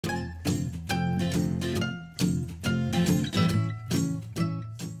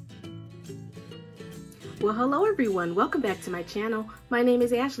Well, hello everyone. Welcome back to my channel. My name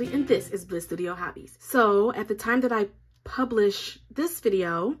is Ashley and this is Bliss Studio Hobbies. So at the time that I publish this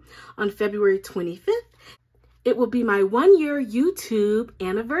video on February 25th, it will be my 1 year YouTube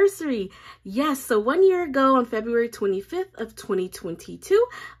anniversary. Yes, so 1 year ago on February 25th of 2022,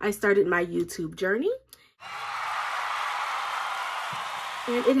 I started my YouTube journey.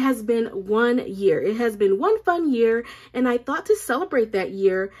 And it has been 1 year. It has been one fun year, and I thought to celebrate that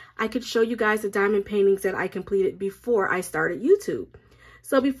year, I could show you guys the diamond paintings that I completed before I started YouTube.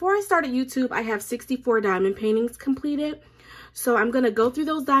 So before I started YouTube, I have 64 diamond paintings completed. So I'm going to go through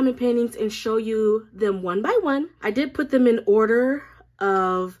those diamond paintings and show you them one by one. I did put them in order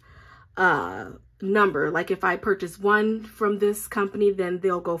of number. Like if I purchase one from this company, then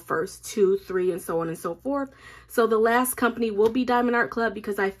they'll go first, 2, 3, and so on and so forth. So the last company will be Diamond Art Club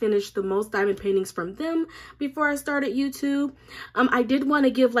because I finished the most diamond paintings from them before I started YouTube. I did want to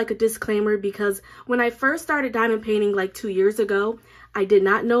give like a disclaimer because when I first started diamond painting like 2 years ago, I did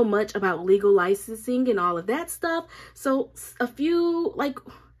not know much about legal licensing and all of that stuff. So a few, like,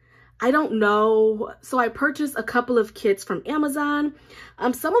 I don't know. So I purchased a couple of kits from Amazon.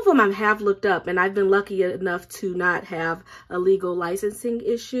 Some of them I have looked up and I've been lucky enough to not have a legal licensing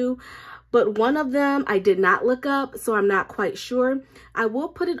issue. But one of them I did not look up, so I'm not quite sure. I will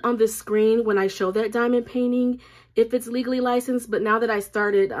put it on the screen when I show that diamond painting if it's legally licensed. But now that I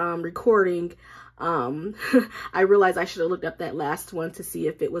started recording, I realized I should have looked up that last one to see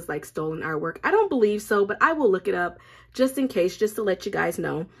if it was like stolen artwork. I don't believe so, but I will look it up just in case, just to let you guys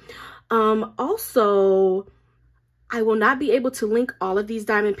know. Also, I will not be able to link all of these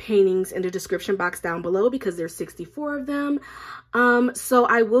diamond paintings in the description box down below because there's 64 of them. So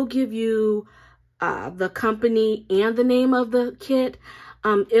I will give you the company and the name of the kit.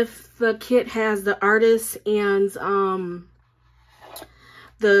 If the kit has the artist and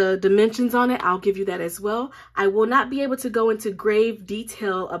the dimensions on it, I'll give you that as well. I will not be able to go into grave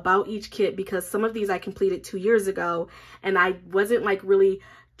detail about each kit because some of these I completed 2 years ago and I wasn't like really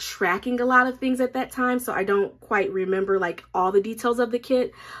tracking a lot of things at that time, so I don't quite remember like all the details of the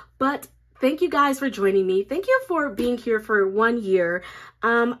kit. But thank you guys for joining me. Thank you for being here for 1 year.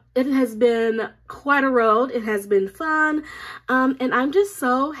 It has been quite a road. It has been fun. And I'm just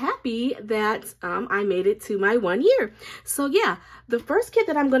so happy that I made it to my 1 year. So yeah, the first kit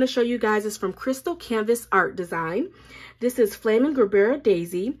that I'm going to show you guys is from Crystal Canvas Art Design. This is Flaming Gerbera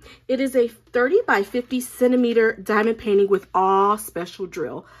Daisy. It is a 30 by 50 centimeter diamond painting with all special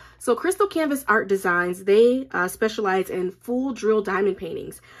drill. So Crystal Canvas Art Designs, they specialize in full drill diamond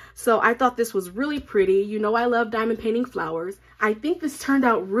paintings. So I thought this was really pretty. You know I love diamond painting flowers. I think this turned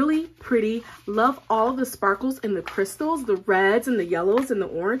out really pretty. Love all of the sparkles and the crystals, the reds and the yellows and the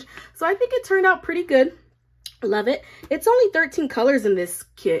orange. So I think it turned out pretty good. Love it. It's only 13 colors in this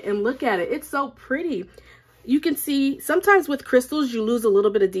kit and look at it. It's so pretty. You can see sometimes with crystals you lose a little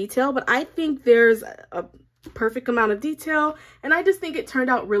bit of detail, but I think there's a perfect amount of detail and I just think it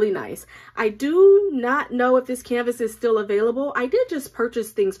turned out really nice. I do not know if this canvas is still available. I did just purchase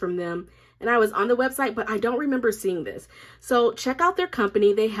things from them and I was on the website, but I don't remember seeing this. So check out their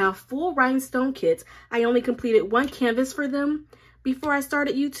company. They have full rhinestone kits. I only completed one canvas for them before I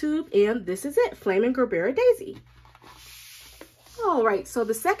started YouTube, and this is it, Flaming Gerbera Daisy. All right, so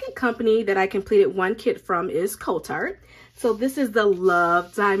the second company that I completed one kit from is Cotart. So this is the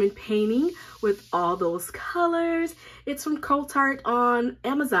Love Diamond painting with all those colors. It's from Cotart on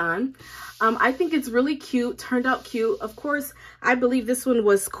Amazon. I think it's really cute, turned out cute. Of course, I believe this one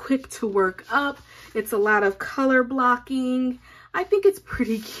was quick to work up. It's a lot of color blocking. I think it's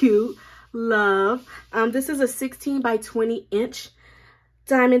pretty cute. Love. This is a 16 by 20 inch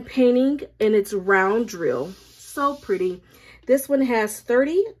diamond painting and it's round drill. So pretty. This one has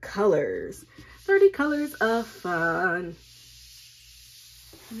 30 colors. 30 colors of fun.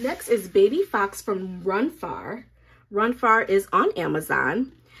 Next is Baby Fox from Run Far. Run Far is on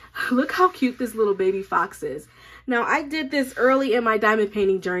Amazon. Look how cute this little baby fox is. Now, I did this early in my diamond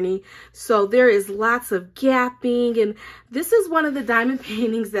painting journey, so there is lots of gapping, and this is one of the diamond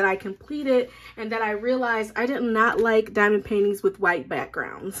paintings that I completed and that I realized I did not like diamond paintings with white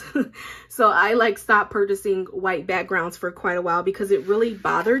backgrounds. So I like stopped purchasing white backgrounds for quite a while because it really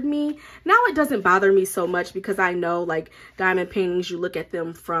bothered me. Now it doesn't bother me so much because I know like diamond paintings, you look at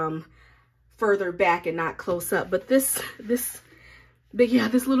them from further back and not close up. But this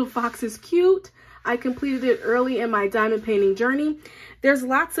little fox is cute. I completed it early in my diamond painting journey. There's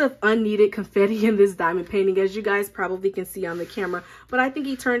lots of unneeded confetti in this diamond painting, as you guys probably can see on the camera, but I think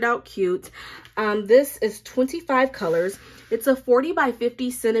he turned out cute. This is 25 colors. It's a 40 by 50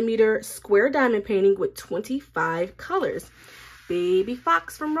 centimeter square diamond painting with 25 colors. Baby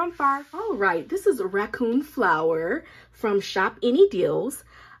Fox from Rumfar. All right, this is a raccoon flower from Shop Any Deals.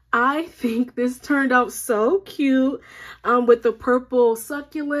 I think this turned out so cute with the purple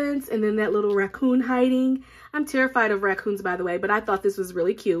succulents and then that little raccoon hiding. I'm terrified of raccoons, by the way, but I thought this was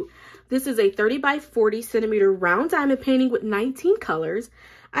really cute. This is a 30 by 40 centimeter round diamond painting with 19 colors.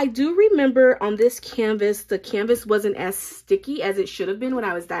 I do remember on this canvas, the canvas wasn't as sticky as it should have been when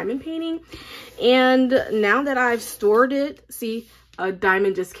I was diamond painting. And now that I've stored it, see, a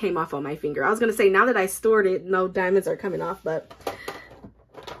diamond just came off on my finger. I was going to say, now that I stored it, no diamonds are coming off, but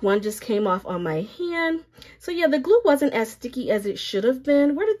one just came off on my hand. So yeah, the glue wasn't as sticky as it should have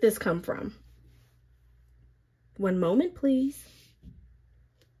been. Where did this come from? One moment, please.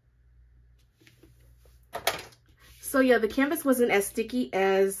 So yeah, the canvas wasn't as sticky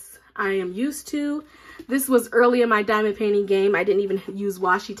as I am used to. This was early in my diamond painting game. I didn't even use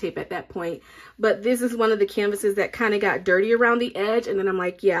washi tape at that point. But this is one of the canvases that kind of got dirty around the edge. And then I'm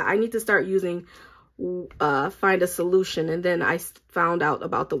like, yeah, I need to start using find a solution. And then I found out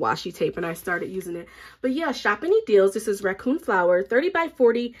about the washi tape and I started using it. But yeah, Shop Any Deals. This is raccoon flower, 30 by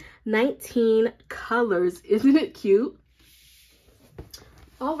 40, 19 colors. Isn't it cute?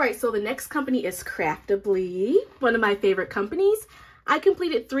 All right, so the next company is Craftably, one of my favorite companies. I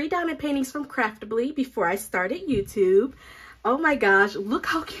completed 3 diamond paintings from Craftably before I started YouTube. Oh my gosh, look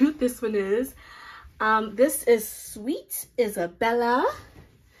how cute this one is. This is Sweet Isabella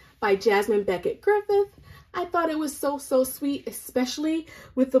by Jasmine Beckett Griffith. I thought it was so sweet, especially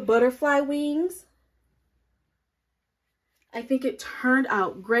with the butterfly wings. I think it turned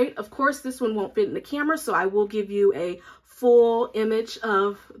out great. Of course, this one won't fit in the camera, so I will give you a full image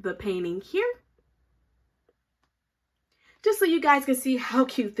of the painting here, just so you guys can see how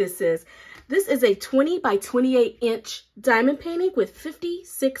cute this is. This is a 20 by 28 inch diamond painting with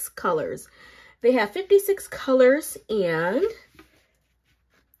 56 colors. They have 56 colors and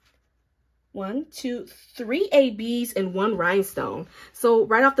 1, 2, 3 ABs and 1 rhinestone. So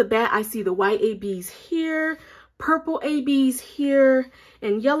right off the bat, I see the white ABs here, purple ABs here,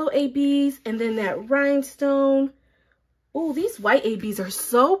 and yellow ABs, and then that rhinestone. Oh, these white ABs are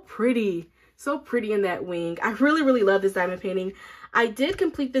so pretty. So pretty in that wing. I really love this diamond painting. I did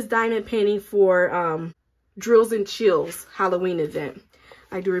complete this diamond painting for Drills and Chills Halloween event.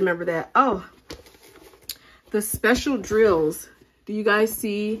 I do remember that. Oh, the special drills. Do you guys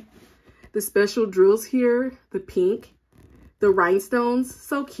see the special drills here? The pink, the rhinestones,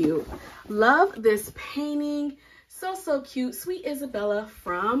 so cute. Love this painting, so cute. Sweet Isabella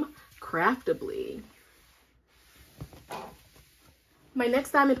from Craftably. My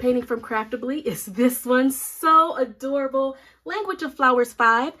next diamond painting from Craftably is this one, so adorable. Language of Flowers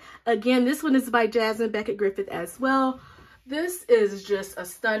 5. Again, this one is by Jasmine Beckett Griffith as well. This is just a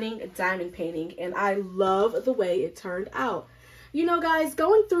stunning diamond painting, and I love the way it turned out. You know, guys,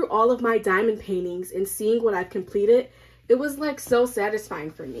 going through all of my diamond paintings and seeing what I've completed, it was like so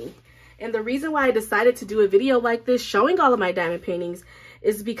satisfying for me. And the reason why I decided to do a video like this showing all of my diamond paintings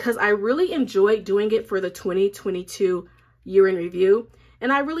is because I really enjoyed doing it for the 2022 year in review.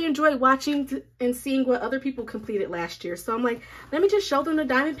 And I really enjoyed watching and seeing what other people completed last year. So I'm like, let me just show them the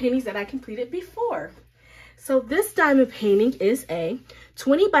diamond paintings that I completed before. So this diamond painting is a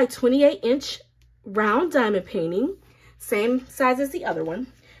 20 by 28 inch round diamond painting. Same size as the other one.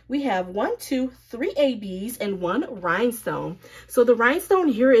 We have 1, 2, 3 ABs and 1 rhinestone. So the rhinestone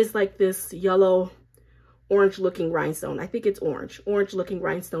here is like this yellow, orange looking rhinestone. I think it's orange looking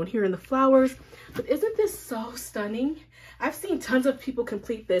rhinestone here in the flowers. But isn't this so stunning? I've seen tons of people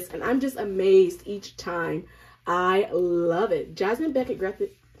complete this and I'm just amazed each time. I love it. Jasmine Beckett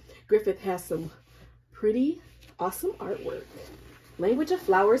Griffith has some pretty awesome artwork. Language of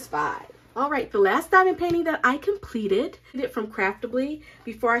Flowers 5. All right, the last diamond painting that I completed from Craftably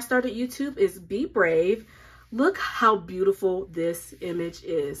before I started YouTube is Be Brave. Look how beautiful this image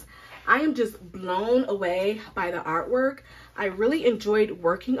is. I am just blown away by the artwork. I really enjoyed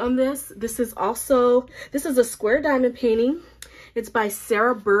working on this. This is a square diamond painting. It's by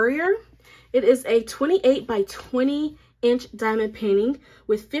Sarah Burrier. It is a 28 by 20 inch diamond painting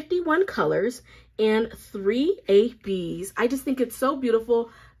with 51 colors and 3 ABs. I just think it's so beautiful.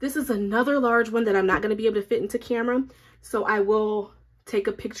 This is another large one that I'm not going to be able to fit into camera, so I will take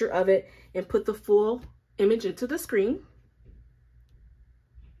a picture of it and put the full image into the screen.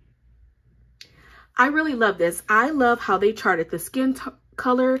 I really love this. I love how they charted the skin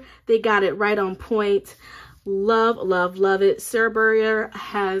color. They got it right on point. Love it. Sarah Burrier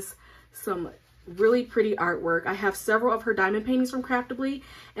has some really pretty artwork. I have several of her diamond paintings from Craftably,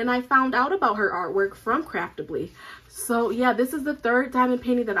 and I found out about her artwork from Craftably. So yeah, this is the 3rd diamond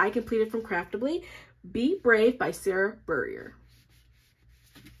painting that I completed from Craftably. Be Brave by Sarah Burrier.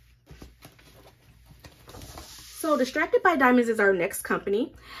 So Distracted by Diamonds is our next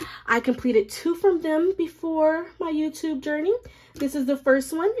company. I completed 2 from them before my YouTube journey. This is the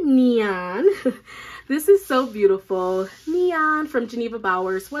first one, Neon. This is so beautiful. Neon from Geneva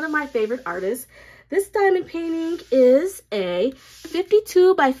Bowers, one of my favorite artists. This diamond painting is a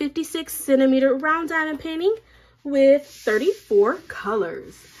 52 by 56 centimeter round diamond painting with 34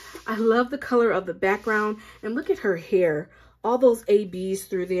 colors. I love the color of the background, and look at her hair. All those ABs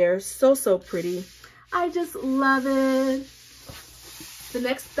through there, so pretty. I just love it. The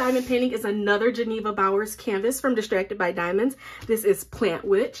next diamond painting is another Geneva Bowers canvas from Distracted by Diamonds. This is Plant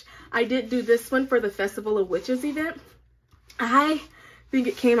Witch. I did do this one for the Festival of Witches event. I think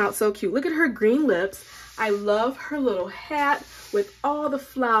it came out so cute. Look at her green lips. I love her little hat with all the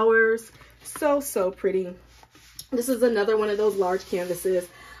flowers. So pretty. This is another one of those large canvases.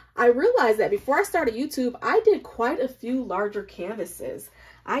 I realized that before I started YouTube, I did quite a few larger canvases.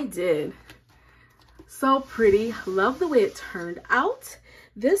 I did. So pretty. Love the way it turned out.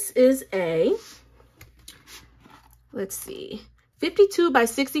 This is a, let's see, 52 by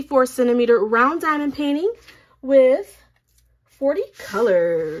 64 centimeter round diamond painting with 40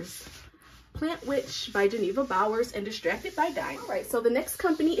 colors. Plant Witch by Geneva Bowers and Distracted by Diamonds. All right, so the next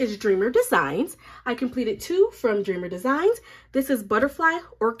company is Dreamer Designs. I completed 2 from Dreamer Designs. This is Butterfly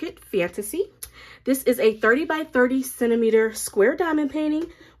Orchid Fantasy. This is a 30 by 30 centimeter square diamond painting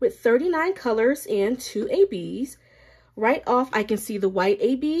with 39 colors and 2 ABs. Right off, I can see the white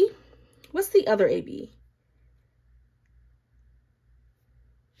AB. What's the other AB?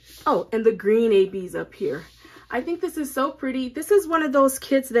 Oh, and the green ABs up here. I think this is so pretty. This is one of those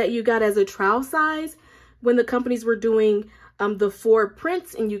kits that you got as a trial size when the companies were doing the 4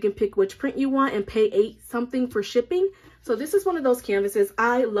 prints, and you can pick which print you want and pay $8 something for shipping. So this is one of those canvases.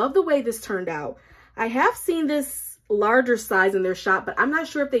 I love the way this turned out. I have seen this larger size in their shop, but I'm not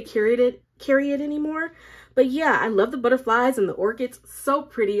sure if they carry it anymore. But yeah, I love the butterflies and the orchids. So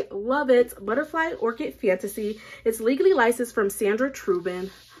pretty. Love it. Butterfly Orchid Fantasy. It's legally licensed from Sandra Trubin.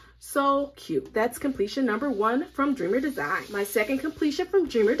 So cute. That's completion number 1 from Dreamer Design. My second completion from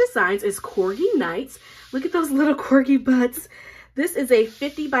Dreamer Designs is Corgi Nights. Look at those little corgi butts. This is a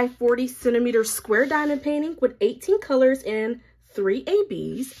 50 by 40 centimeter square diamond painting with 18 colors and 3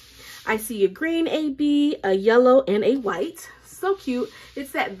 ABs. I see a green AB, a yellow, and a white. So cute.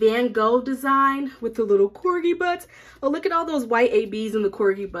 It's that Van Gogh design with the little corgi butts. Oh, look at all those white ABs in the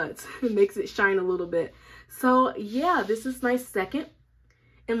corgi butts. It makes it shine a little bit. So yeah, this is my second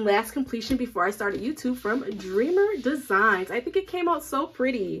and last completion before I started YouTube from Dreamer Designs. I think it came out so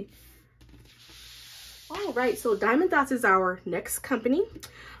pretty. All right, so Diamond Dots is our next company.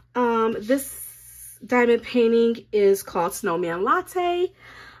 This diamond painting is called Snowman Latte.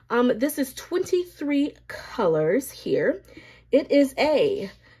 This is 23 colors here. It is a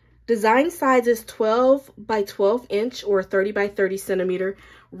design size is 12 by 12 inch or 30 by 30 centimeter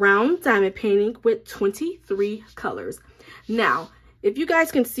round diamond painting with 23 colors. Now, if you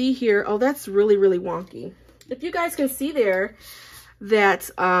guys can see here, oh, that's really wonky. If you guys can see there that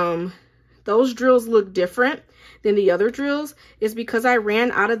those drills look different than the other drills, is because I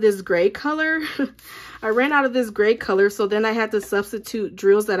ran out of this gray color. I ran out of this gray color, so then I had to substitute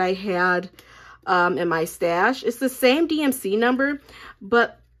drills that I had in my stash. It's the same DMC number,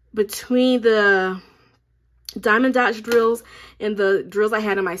 but between the Diamond Dots drills and the drills I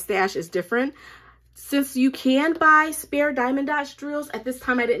had in my stash is different. Since you can buy spare Diamond Dots drills, at this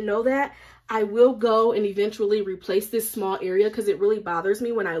time I didn't know that, I will go and eventually replace this small area because it really bothers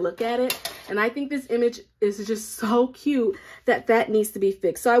me when I look at it. And I think this image is just so cute that that needs to be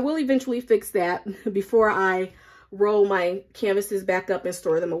fixed. So I will eventually fix that before I roll my canvases back up and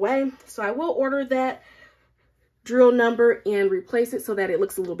store them away. So I will order that drill number and replace it so that it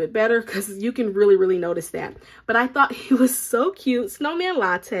looks a little bit better, because you can really notice that. But I thought he was so cute. Snowman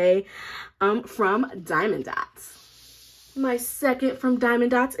Latte from Diamond Dots. My second from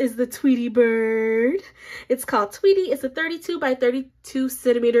Diamond Dots is the Tweety Bird. It's called Tweety. It's a 32 by 32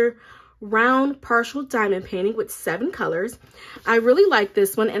 centimeter round partial diamond painting with 7 colors. I really like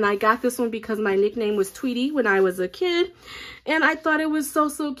this one, and I got this one because my nickname was Tweety when I was a kid, and I thought it was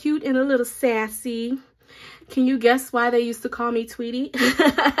so cute and a little sassy. Can you guess why they used to call me Tweety?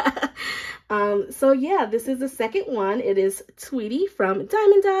 So yeah, this is the second one. It is Tweety from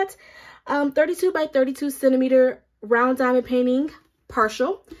Diamond Dots. 32 by 32 centimeter round diamond painting,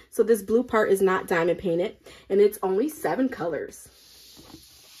 partial. So this blue part is not diamond painted, and it's only 7 colors.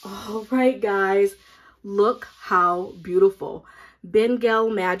 All right, guys, look how beautiful.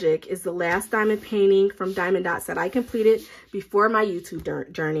 Bengal Magic is the last diamond painting from Diamond Dots that I completed before my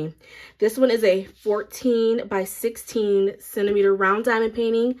YouTube journey. This one is a 14 by 16 centimeter round diamond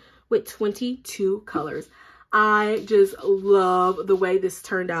painting with 22 colors. I just love the way this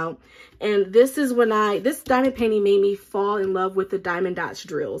turned out. And this is when this diamond painting made me fall in love with the diamond dots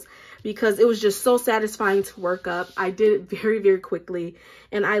drills, because it was just so satisfying to work up. I did it very, very quickly.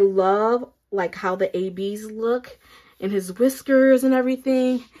 And I love like how the ABs look and his whiskers and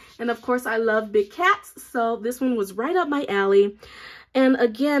everything. And of course I love big cats. So this one was right up my alley. And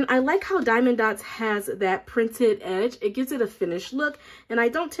again, I like how Diamond Dots has that printed edge. It gives it a finished look. And I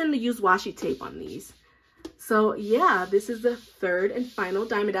don't tend to use washi tape on these. So yeah, this is the third and final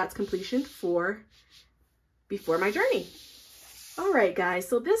Diamond Dots completion for Before My Journey. All right, guys,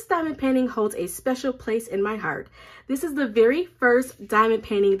 so this diamond painting holds a special place in my heart. This is the very first diamond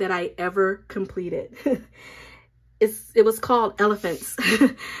painting that I ever completed. It was called Elephants.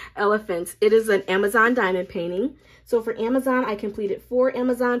 Elephants. It is an Amazon diamond painting. So for Amazon, I completed 4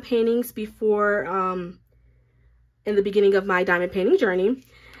 Amazon paintings before, in the beginning of my diamond painting journey.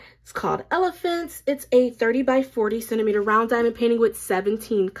 It's called Elephants. It's a 30 by 40 centimeter round diamond painting with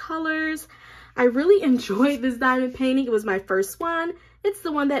 17 colors. I really enjoyed this diamond painting. It was my first one. It's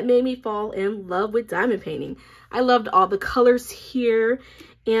the one that made me fall in love with diamond painting. I loved all the colors here,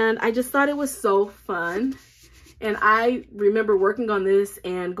 and I just thought it was so fun. And I remember working on this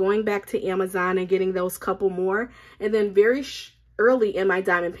and going back to Amazon and getting those couple more. And then very early in my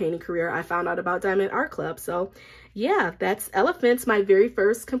diamond painting career, I found out about Diamond Art Club. So yeah, that's Elephants, my very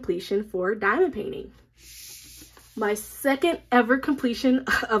first completion for diamond painting. My second ever completion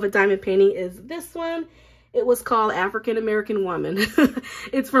of a diamond painting is this one. It was called African American Woman.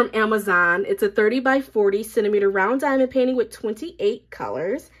 It's from Amazon. It's a 30 by 40 centimeter round diamond painting with 28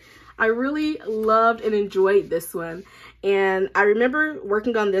 colors. I really loved and enjoyed this one. And I remember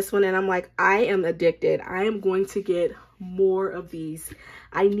working on this one and I'm like, I am addicted. I am going to get more of these.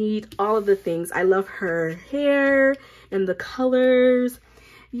 I need all of the things. I love her hair and the colors.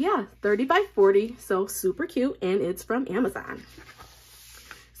 Yeah, 30 by 40, so super cute, and it's from Amazon.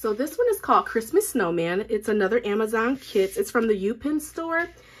 So this one is called Christmas Snowman. It's another Amazon kit. It's from the UPenn store.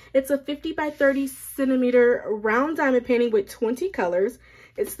 It's a 50 by 30 centimeter round diamond painting with 20 colors.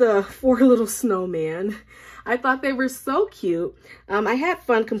 It's the 4 little snowman. I thought they were so cute. I had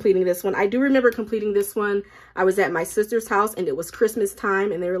fun completing this one. I do remember completing this one. I was at my sister's house and it was Christmas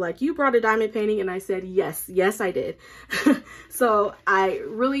time and they were like, you brought a diamond painting? And I said, yes, I did. So I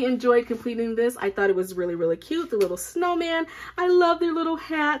really enjoyed completing this. I thought it was really, really cute. The little snowman. I love their little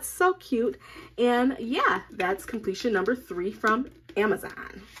hats. So cute. And yeah, that's completion number 3 from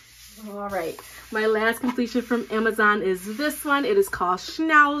Amazon. All right, my last completion from Amazon is this one. It is called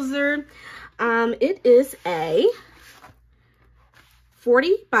Schnauzer. It is a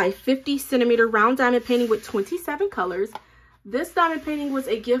 40 by 50 centimeter round diamond painting with 27 colors. This diamond painting was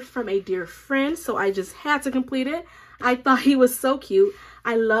a gift from a dear friend, so I just had to complete it. I thought he was so cute.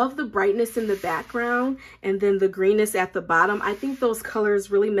 I love the brightness in the background and then the greenness at the bottom. I think those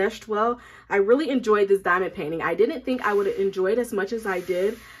colors really meshed well. I really enjoyed this diamond painting. I didn't think I would enjoy it as much as I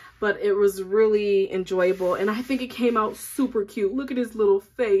did, but it was really enjoyable, and I think it came out super cute. Look at his little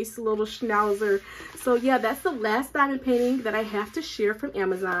face, little schnauzer. So yeah, that's the last diamond painting that I have to share from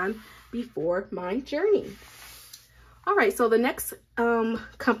Amazon before my journey. All right, so the next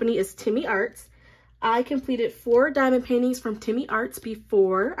company is Timmy Arts. I completed 4 diamond paintings from Timmy Arts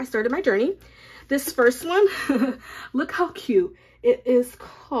before I started my journey. This first one, look how cute. It is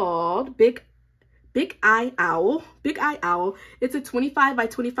called Big Eye Owl. Big Eye Owl. It's a 25 by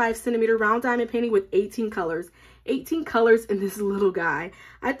 25 centimeter round diamond painting with 18 colors. 18 colors in this little guy.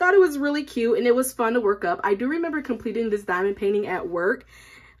 I thought it was really cute and it was fun to work up. I do remember completing this diamond painting at work.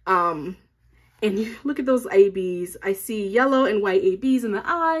 And you look at those ABs. I see yellow and white ABs in the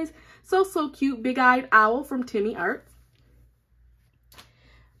eyes. So cute. Big-eyed owl from Timmy Arts.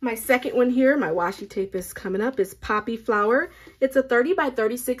 My second one here, my washi tape is coming up, is Poppy Flower. It's a 30 by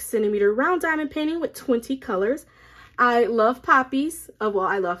 36 centimeter round diamond painting with 20 colors. I love poppies. Well,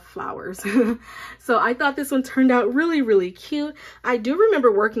 I love flowers. So I thought this one turned out really, really cute. I do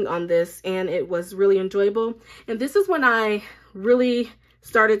remember working on this and it was really enjoyable. And this is when I really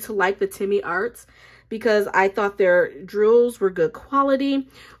started to like the Timmy Arts, because I thought their drills were good quality.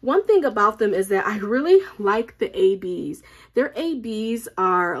 One thing about them is that I really like the ABs. Their ABs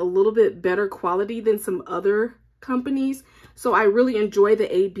are a little bit better quality than some other companies. So I really enjoy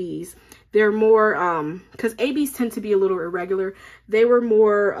the ABs. They're more, because ABs tend to be a little irregular. They were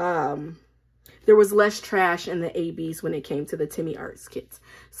more, there was less trash in the ABs when it came to the Timmy Arts kits.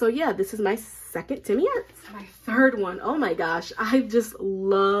 So yeah, this is my second Timmy Arts. My third one, oh my gosh, I just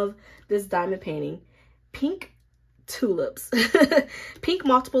love this diamond painting. Pink tulips. Pink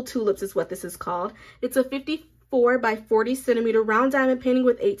multiple tulips is what this is called. It's a 54 by 40 centimeter round diamond painting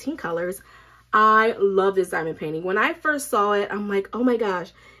with 18 colors. I love this diamond painting. When I first saw it, I'm like, oh my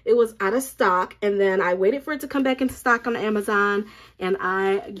gosh, it was out of stock. And then I waited for it to come back into stock on Amazon and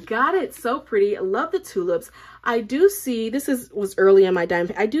I got it. So pretty. I love the tulips. I do see, was early in my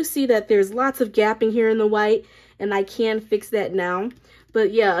diamond. I do see that there's lots of gapping here in the white and I can fix that now.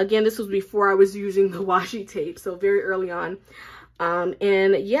 But yeah, again, this was before I was using the washi tape. So very early on.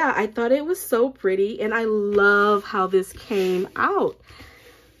 And yeah, I thought it was so pretty and I love how this came out.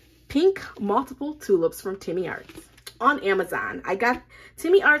 Pink multiple tulips from Timmy Arts on Amazon. I got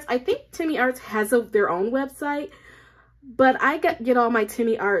Timmy Arts. I think Timmy Arts has their own website, but I get all my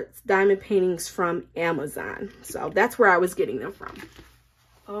Timmy Arts diamond paintings from Amazon. So that's where I was getting them from.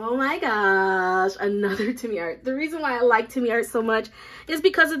 Oh my gosh, another Timmy Art. The reason why I like Timmy Art so much is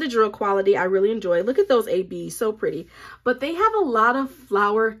because of the drill quality. I really enjoy. Look at those ABs, so pretty. But they have a lot of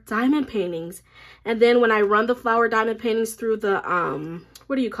flower diamond paintings. And then when I run the flower diamond paintings through the,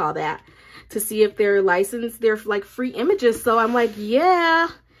 what do you call that? To see if they're licensed, they're like free images. So I'm like, yeah,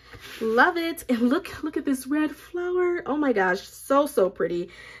 love it. And look at this red flower. Oh my gosh, so pretty.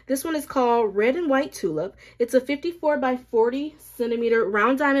 This one is called Red and White Tulip. It's a 54 by 40 centimeter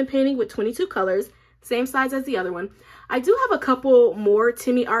round diamond painting with 22 colors, same size as the other one. I do have a couple more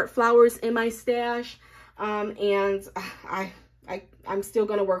Timmy Art flowers in my stash, and I'm still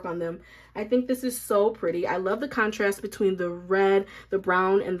gonna work on them. I think this is so pretty. I love the contrast between the red, the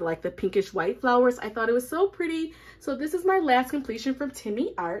brown, and like the pinkish white flowers. I thought it was so pretty. So this is my last completion from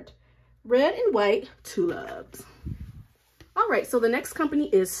Timmy Art, Red and White Tulips. All right, so the next company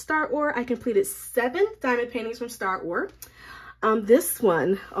is Star Ore. I completed 7 diamond paintings from Star Ore. This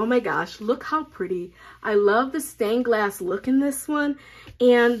one, oh my gosh, look how pretty. I love the stained glass look in this one.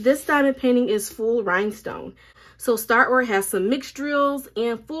 And this diamond painting is full rhinestone. So Star Ore has some mixed drills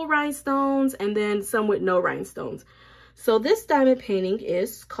and full rhinestones and then some with no rhinestones. So this diamond painting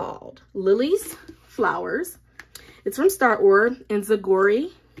is called Lily's Flowers. It's from Star Ore and Zagori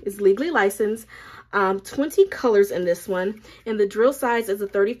is legally licensed. 20 colors in this one. And the drill size is a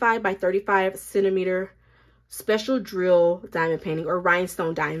 35 by 35 centimeter special drill diamond painting, or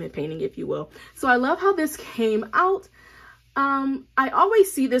rhinestone diamond painting, if you will. So I love how this came out. I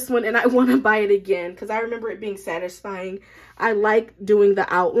always see this one and I want to buy it again because I remember it being satisfying. I like doing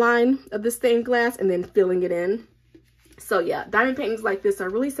the outline of the stained glass and then filling it in. So yeah, diamond paintings like this are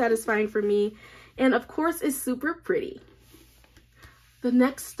really satisfying for me. And of course, it's super pretty. The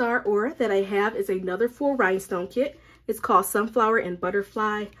next Star Ore that I have is another full rhinestone kit. It's called Sunflower and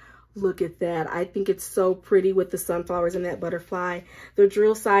Butterfly. Look at that. I think it's so pretty with the sunflowers and that butterfly. The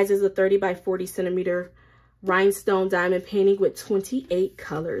drill size is a 30 by 40 centimeter rhinestone diamond painting with 28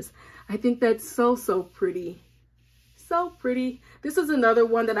 colors. I think that's so pretty. So pretty. This is another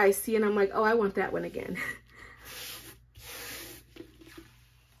one that I see and I'm like, oh, I want that one again.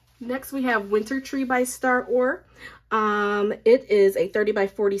 Next, we have Winter Tree by Star Ore. It is a 30 by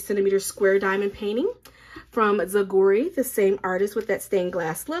 40 centimeter square diamond painting from Zagori, the same artist with that stained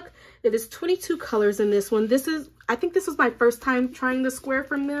glass look. It is 22 colors in this one. I think this was my first time trying the square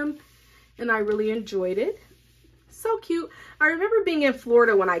from them, and I really enjoyed it. So cute. I remember being in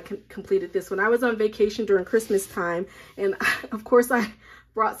Florida when I completed this one. I was on vacation during Christmas time, and of course I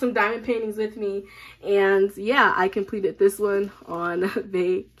brought some diamond paintings with me, and yeah, I completed this one on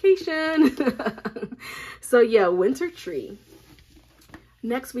vacation. So yeah, Winter Tree.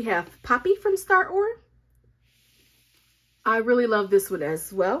 Next we have Poppy from Star Ore. I really love this one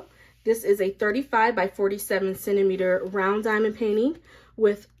as well. This is a 35 by 47 centimeter round diamond painting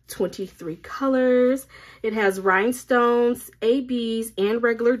with 23 colors. It has rhinestones, ABs, and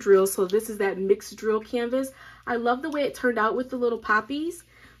regular drills. So this is that mixed drill canvas. I love the way it turned out with the little poppies.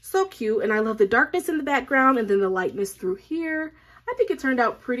 So cute. And I love the darkness in the background and then the lightness through here. I think it turned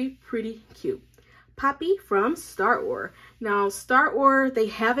out pretty cute. Poppy from Star Ore. Now, Star Ore, they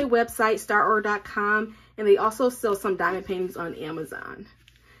have a website, starore.com, and they also sell some diamond paintings on Amazon.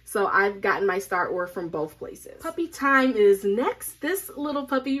 So I've gotten my Star Ore from both places. Puppy time is next. This little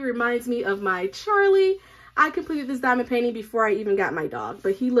puppy reminds me of my Charlie. I completed this diamond painting before I even got my dog,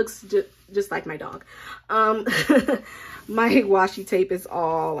 but he looks just like my dog. My washi tape is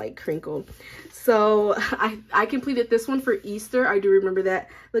all like crinkled. So I completed this one for Easter. I do remember that.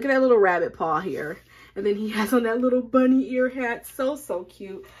 Look at that little rabbit paw here. And then he has on that little bunny ear hat. So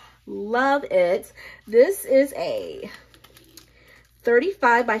cute. Love it. This is a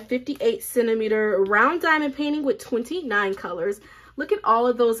 35 by 58 centimeter round diamond painting with 29 colors. Look at all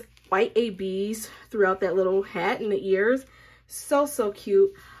of those white ABs throughout that little hat and the ears. So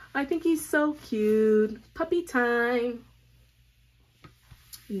cute. I think he's so cute. Puppy time.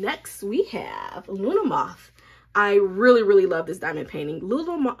 Next we have Luna Moth. I really love this diamond painting.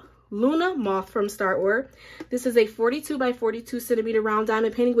 Luna Moth from Star Wars. This is a 42 by 42 centimeter round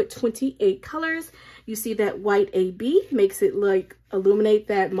diamond painting with 28 colors. You see that white AB makes it like illuminate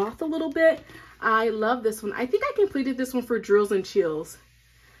that moth a little bit. I love this one. I think I completed this one for Drills and Chills.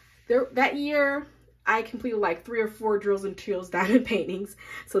 That year, I completed like 3 or 4 Drills and Chills diamond paintings.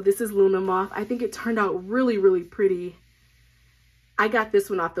 So this is Luna Moth. I think it turned out really, really pretty. I got this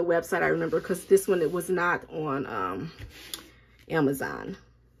one off the website, I remember, because this one, it was not on Amazon.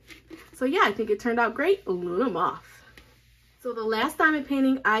 So yeah, I think it turned out great. Luna Moth. So the last diamond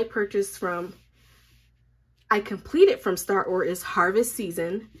painting I completed from Star Wars is Harvest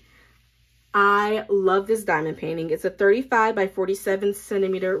Season. I love this diamond painting. It's a 35 by 47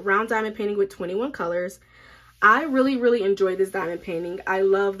 centimeter round diamond painting with 21 colors. I really, really enjoy this diamond painting. I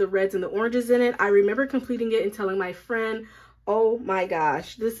love the reds and the oranges in it. I remember completing it and telling my friend, oh my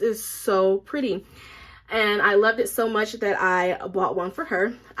gosh, this is so pretty. And I loved it so much that I bought one for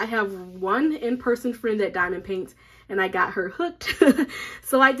her. I have one in-person friend that diamond paints, and I got her hooked.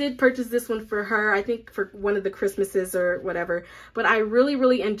 So I did purchase this one for her, I think for one of the Christmases or whatever. But I really,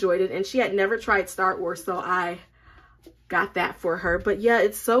 really enjoyed it. And she had never tried Star Wars, so I got that for her. But yeah,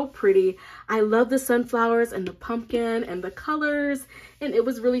 it's so pretty. I love the sunflowers and the pumpkin and the colors. And it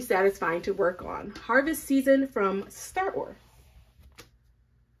was really satisfying to work on. Harvest Season from Star Wars.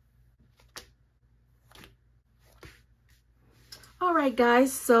 All right,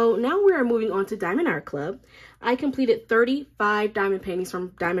 guys, so now we are moving on to Diamond Art Club. I completed 35 diamond paintings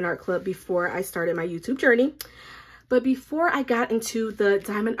from Diamond Art Club before I started my YouTube journey. But before I got into the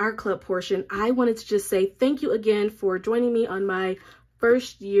Diamond Art Club portion, I wanted to just say thank you again for joining me on my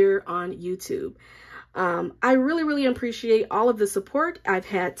first year on YouTube. I really, really appreciate all of the support. I've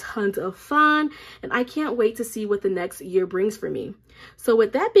had tons of fun, and I can't wait to see what the next year brings for me. So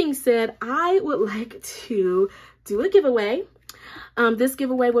with that being said, I would like to do a giveaway. This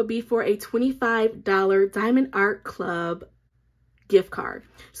giveaway will be for a $25 Diamond Art Club gift card.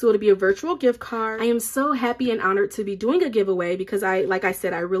 So it'll be a virtual gift card. I am so happy and honored to be doing a giveaway because like I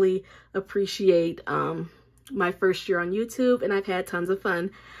said, I really appreciate my first year on YouTube, and I've had tons of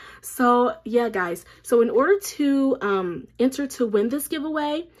fun. So yeah, guys. So in order to enter to win this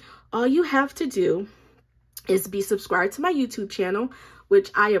giveaway, all you have to do is be subscribed to my YouTube channel,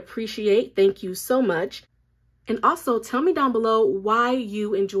 which I appreciate. Thank you so much. And also tell me down below why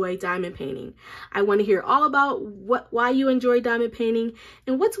you enjoy diamond painting. I want to hear all about why you enjoy diamond painting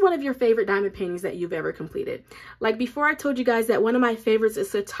and what's one of your favorite diamond paintings that you've ever completed. Like before, I told you guys that one of my favorites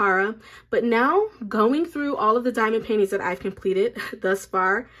is Satara, but now going through all of the diamond paintings that I've completed thus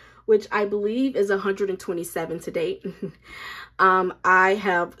far, which I believe is 127 to date, I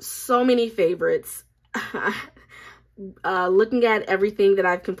have so many favorites. Looking at everything that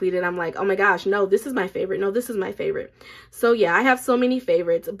I've completed, I'm like, oh my gosh, no, this is my favorite. No, this is my favorite. So yeah, I have so many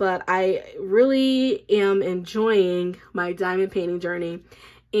favorites, but I really am enjoying my diamond painting journey.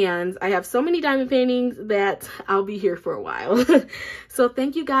 And I have so many diamond paintings that I'll be here for a while. So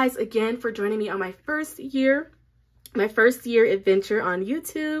thank you guys again for joining me on my first year adventure on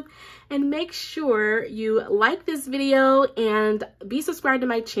YouTube. And make sure you like this video and be subscribed to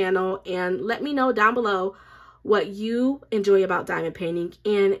my channel, and let me know down below what you enjoy about diamond painting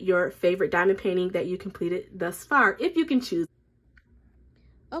and your favorite diamond painting that you completed thus far, if you can choose.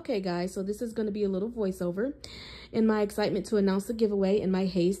 Okay guys, so this is going to be a little voiceover. In my excitement to announce the giveaway, in my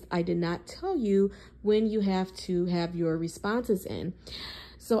haste, I did not tell you when you have to have your responses in.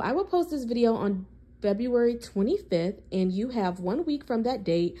 So I will post this video on February 25th, and you have 1 week from that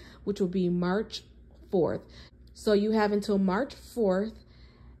date, which will be March 4th. So you have until March 4th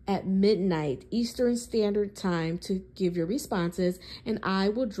at midnight Eastern Standard Time to give your responses, and I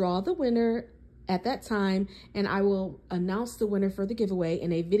will draw the winner at that time, and I will announce the winner for the giveaway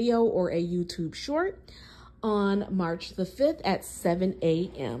in a video or a YouTube short on March the 5th at 7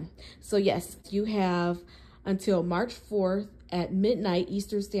 a.m. So yes, you have until March 4th at midnight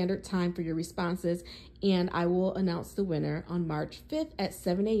Eastern Standard Time for your responses, and I will announce the winner on March 5th at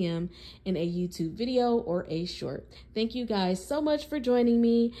 7 a.m. in a YouTube video or a short. Thank you guys so much for joining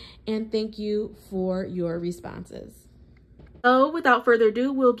me, and thank you for your responses. So without further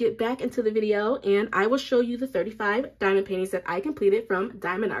ado, we'll get back into the video, and I will show you the 35 diamond paintings that I completed from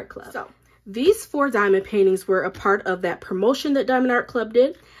Diamond Art Club. So these 4 diamond paintings were a part of that promotion that Diamond Art Club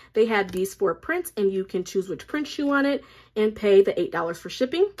did. They had these 4 prints, and you can choose which prints you wanted and pay the $8 for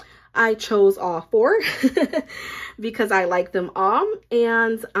shipping. I chose all 4 because I like them all.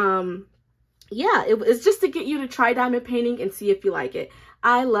 And yeah, it's just to get you to try diamond painting and see if you like it.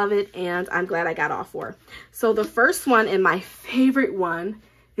 I love it, and I'm glad I got all 4. So the first one, and my favorite one,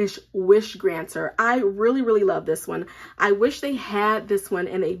 Wish Granter. I really, really love this one. I wish they had this one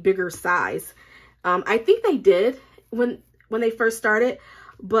in a bigger size. I think they did when they first started,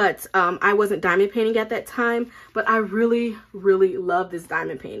 but I wasn't diamond painting at that time. But I really, really love this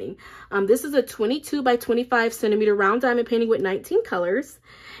diamond painting. This is a 22 by 25 centimeter round diamond painting with 19 colors.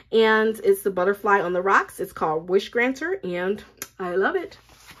 And it's the butterfly on the rocks. It's called Wish Granter, and I love it.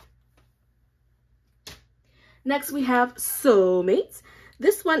 Next, we have Soulmates.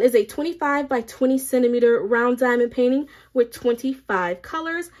 This one is a 25 by 20 centimeter round diamond painting with 25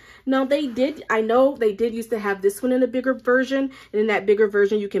 colors. Now I know they did used to have this one in a bigger version. And in that bigger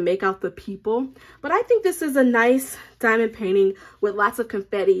version, you can make out the people. But I think this is a nice diamond painting with lots of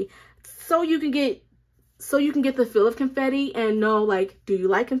confetti. So you can get the feel of confetti and know, like, do you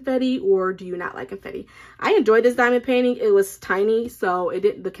like confetti or do you not like confetti? I enjoyed this diamond painting. It was tiny, so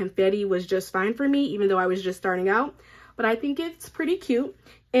the confetti was just fine for me, even though I was just starting out. But I think it's pretty cute.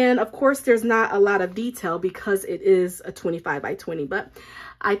 And of course, there's not a lot of detail because it is a 25 by 20, but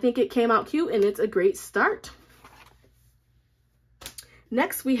I think it came out cute and it's a great start.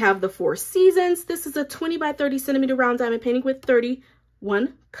 Next, we have the Four Seasons. This is a 20 by 30 centimeter round diamond painting with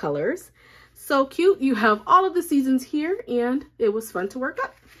 31 colors. So cute. You have all of the seasons here, and it was fun to work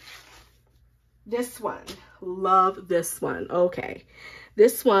up. This one, love this one. Okay.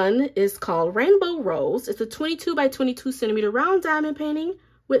 This one is called Rainbow Rose. It's a 22 by 22 centimeter round diamond painting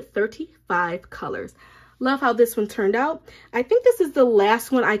with 35 colors. Love how this one turned out. I think this is the last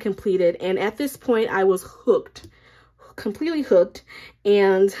one I completed, and at this point I was hooked, completely hooked,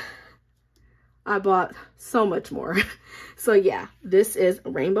 and I bought so much more. So yeah, this is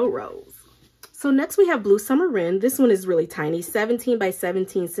Rainbow Rose. So next we have Blue Summer Wren. This one is really tiny, 17 by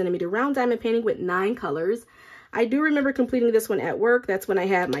 17 centimeter round diamond painting with 9 colors. I do remember completing this one at work. That's when I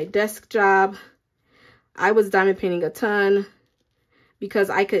had my desk job. I was diamond painting a ton because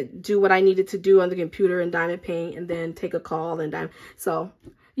I could do what I needed to do on the computer and diamond paint and then take a call and diamond. So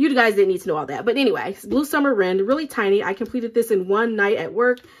you guys didn't need to know all that. But anyway, Blue Summer Wren, really tiny. I completed this in one night at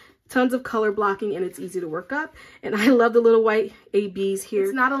work. Tons of color blocking, and it's easy to work up. And I love the little white ABs here.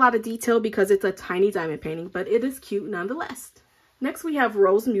 It's not a lot of detail because it's a tiny diamond painting, but it is cute nonetheless. Next, we have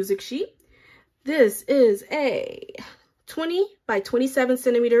Rose Music Sheet. This is a 20 by 27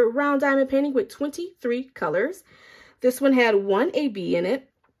 centimeter round diamond painting with 23 colors. This one had 1 AB in it,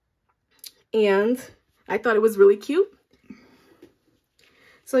 and I thought it was really cute.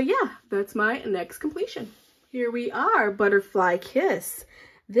 So yeah, that's my next completion. Here we are, Butterfly Kiss.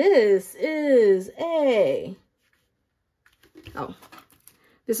 This is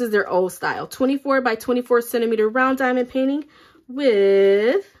this is their old style, 24 by 24 centimeter round diamond painting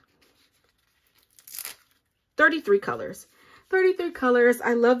with 33 colors. 33 colors.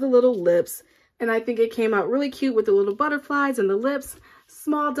 I love the little lips, and I think it came out really cute with the little butterflies and the lips.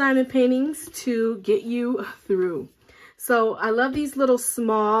 Small diamond paintings to get you through. So I love these little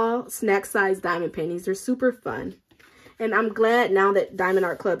small snack size diamond paintings. They're super fun. And I'm glad now that Diamond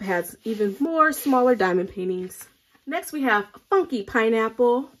Art Club has even more smaller diamond paintings. Next we have Funky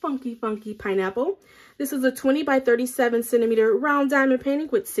Pineapple. Funky Pineapple. This is a 20 by 37 centimeter round diamond painting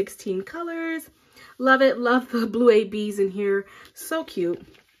with 16 colors. Love it. Love the blue ABs in here. So cute.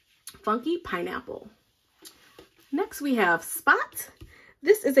 Funky Pineapple. Next we have Spot.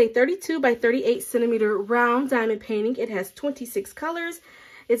 This is a 32 by 38 centimeter round diamond painting. It has 26 colors.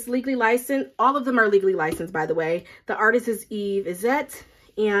 It's legally licensed. All of them are legally licensed, by the way. The artist is Eve Izette,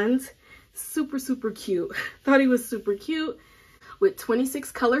 and super, super cute. Thought he was super cute with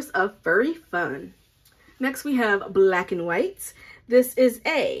 26 colors of furry fun. Next, we have Black and White. This is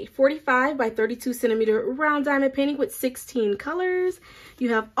a 45 by 32 centimeter round diamond painting with 16 colors.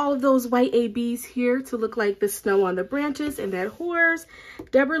 You have all of those white ABs here to look like the snow on the branches and that horse.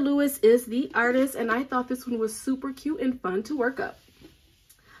 Deborah Lewis is the artist, and I thought this one was super cute and fun to work up.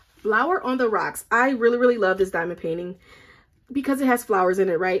 Flower on the Rocks. I really, really love this diamond painting because it has flowers in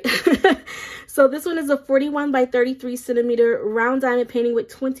it, right? So this one is a 41 by 33 centimeter round diamond painting with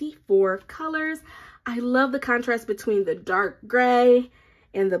 24 colors. I love the contrast between the dark gray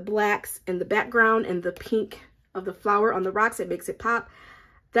and the blacks in the background and the pink of the flower on the rocks. It makes it pop.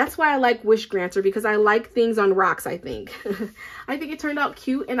 That's why I like Wish Granter, because I like things on rocks, I think. I think it turned out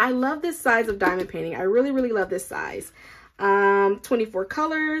cute, and I love this size of diamond painting. I really, really love this size. 24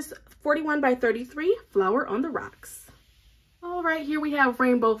 colors, 41 by 33, flower on the rocks. All right, here we have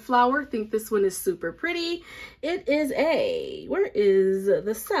Rainbow Flower. I think this one is super pretty. It is a, where is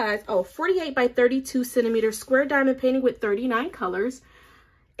the size? Oh, 48 by 32 centimeter square diamond painting with 39 colors.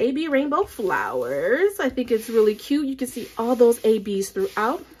 AB Rainbow Flowers. I think it's really cute. You can see all those ABs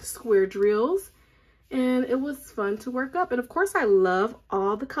throughout. Square drills. And it was fun to work up. And of course, I love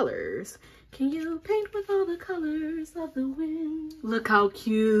all the colors. Can you paint with all the colors of the wind? Look how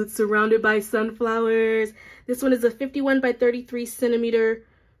cute, surrounded by sunflowers. This one is a 51 by 33 centimeter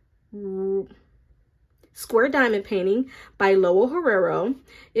square diamond painting by Lowell Herrero.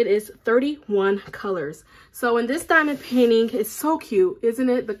 It is 31 colors. So in this diamond painting, it's so cute, isn't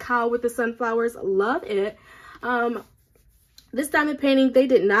it? The cow with the sunflowers, love it. This diamond painting, they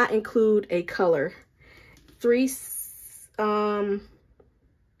did not include a color.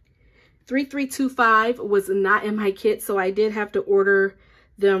 3325 was not in my kit, so I did have to order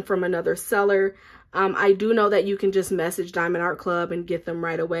them from another seller. I do know that you can just message Diamond Art Club and get them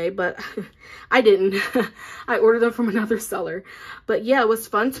right away, but I didn't. I ordered them from another seller. But yeah, it was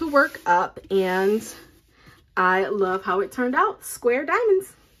fun to work up, and I love how it turned out. Square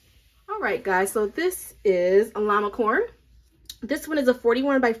diamonds. All right, guys, so this is a llama corn. This one is a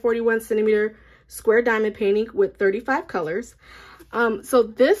 41 by 41 centimeter square diamond painting with 35 colors. So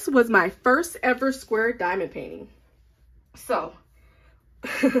this was my first ever square diamond painting. So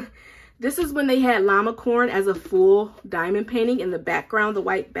this is when they had llama corn as a full diamond painting in the background. The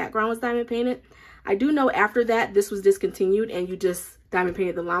white background was diamond painted. I do know after that this was discontinued and you just diamond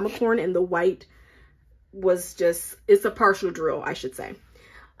painted the llama corn, and the white was just, it's a partial drill, I should say.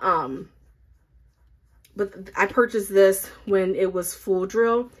 But I purchased this when it was full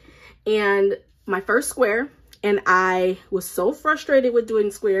drill, and my first square, and I was so frustrated with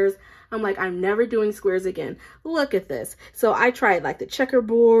doing squares. I'm like, I'm never doing squares again. Look at this. So I tried like the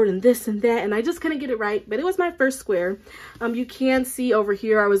checkerboard and this and that, and I just couldn't get it right, but it was my first square. You can see over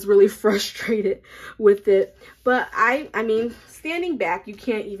here, I was really frustrated with it, but I mean, standing back, you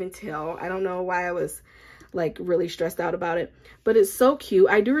can't even tell. I don't know why I was like really stressed out about it, but it's so cute.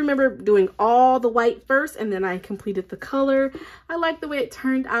 I do remember doing all the white first, and then I completed the color. I like the way it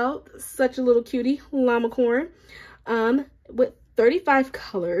turned out. Such a little cutie llama corn with 35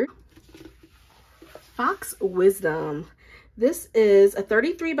 colors. Fox Wisdom. This is a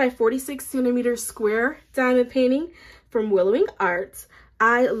 33 by 46 centimeter square diamond painting from Willowing Arts.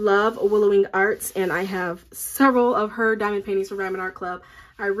 I love Willowing Arts, and I have several of her diamond paintings from Diamond Art Club.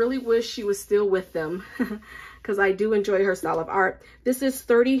 I really wish she was still with them because I do enjoy her style of art. This is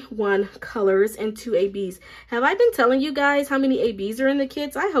 31 colors and 2 ABs. Have I been telling you guys how many ABs are in the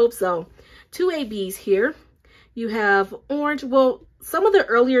kits? I hope so. 2 ABs here. You have orange. Well, some of the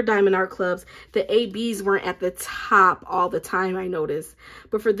earlier Diamond Art Clubs, the ABs weren't at the top all the time, I noticed.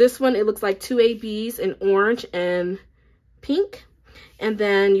 But for this one, it looks like 2 ABs in orange and pink. And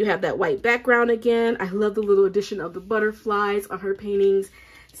then you have that white background again. I love the little addition of the butterflies on her paintings.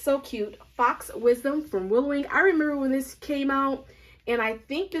 So cute. Fox Wisdom from Willowing. I remember when this came out, and I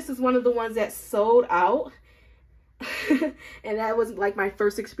think this is one of the ones that sold out. And that was like my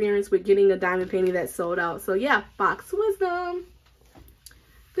first experience with getting a diamond painting that sold out. So yeah, Fox Wisdom.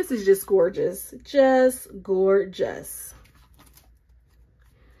 This is just gorgeous. Just gorgeous.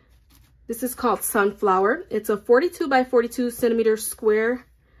 This is called Sunflower. It's a 42 by 42 centimeter square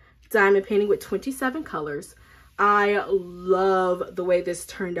diamond painting with 27 colors. I love the way this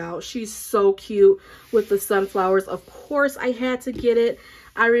turned out. She's so cute with the sunflowers. Of course, I had to get it.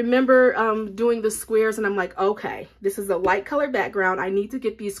 I remember doing the squares, and I'm like, okay, this is a light color background. I need to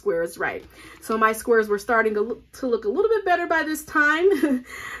get these squares right. So my squares were starting to look a little bit better by this time.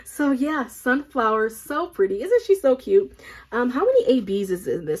 So yeah, Sunflower, so pretty. Isn't she so cute? How many ABs is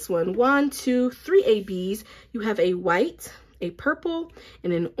in this one? 1, 2, 3 ABs. You have a white, a purple,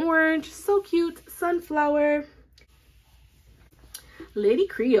 and an orange. So cute. Sunflower. Lady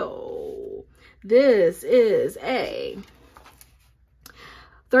Creole. This is a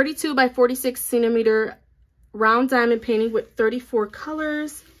 32 by 46 centimeter round diamond painting with 34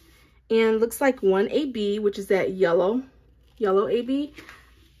 colors, and looks like 1 AB, which is that yellow AB.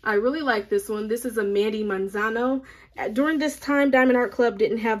 I really like this one. This is a Mandy Manzano. During this time, Diamond Art Club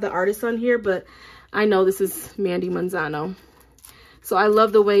didn't have the artist on here, but I know this is Mandy Manzano. So I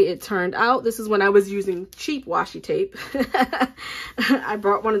love the way it turned out. This is when I was using cheap washi tape. I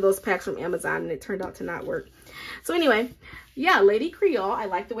bought one of those packs from Amazon, and it turned out to not work. So anyway, yeah, Lady Creole. I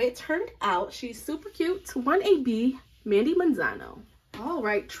like the way it turned out. She's super cute. 1 AB, Mandy Manzano. All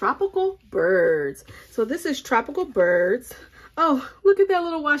right, Tropical Birds. So this is Tropical Birds. Oh, look at that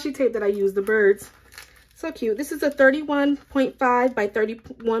little washi tape that I used, the birds. So cute. This is a 31.5 by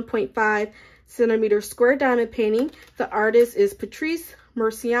 31.5 centimeter square diamond painting. The artist is Patrice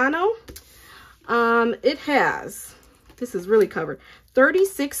Murciano. It has, this is really covered,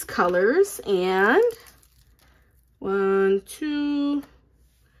 36 colors and 1, 2,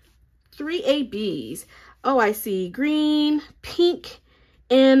 3 ABs. Oh, I see green, pink,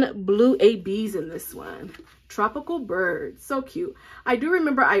 and blue ABs in this one. Tropical bird, so cute. I do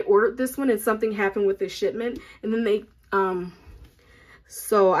remember I ordered this one and something happened with the shipment, and then they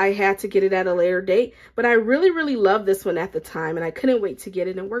so I had to get it at a later date. But I really loved this one at the time, and I couldn't wait to get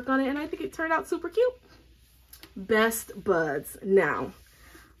it and work on it, and I think it turned out super cute. Best buds. Now,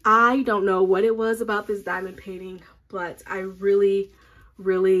 I don't know what it was about this diamond painting, but I really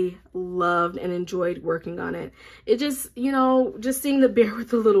loved and enjoyed working on it. It just, you know, just seeing the bear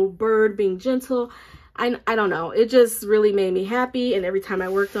with the little bird being gentle, I don't know, it just really made me happy, and every time I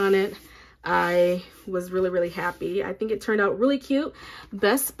worked on it, I was really happy. I think it turned out really cute.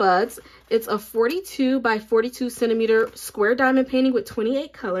 Best buds. It's a 42 by 42 centimeter square diamond painting with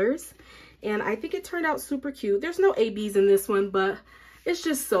 28 colors, and I think it turned out super cute. There's no ABs in this one, but it's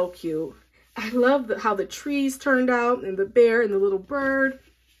just so cute. I love how the trees turned out and the bear and the little bird.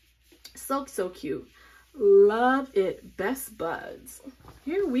 So cute. Love it. Best buds.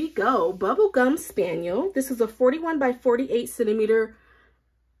 Here we go. Bubblegum Spaniel. This is a 41 by 48 centimeter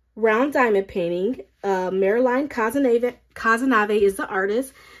round diamond painting. Marilyn Casanave is the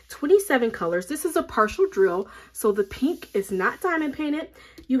artist. 27 colors. This is a partial drill, so the pink is not diamond painted.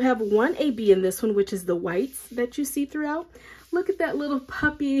 You have one AB in this one, which is the whites that you see throughout. Look at that little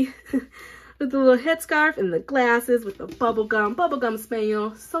puppy with the little headscarf and the glasses with the bubblegum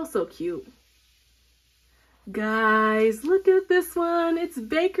spaniel. So cute. Guys, look at this one. It's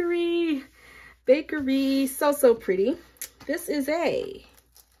Bakery. So pretty. This is a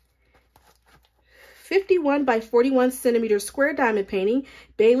 51 by 41 centimeter square diamond painting.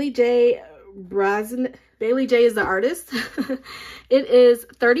 Bailey J is the artist. It is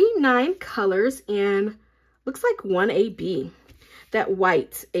 39 colors and looks like one AB. That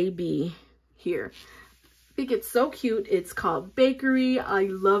white AB here. I think it's so cute. It's called Bakery. I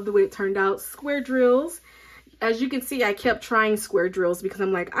love the way it turned out. Square drills. As you can see, I kept trying square drills because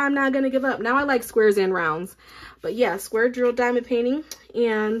I'm like, I'm not going to give up. Now I like squares and rounds. But yeah, square drill diamond painting.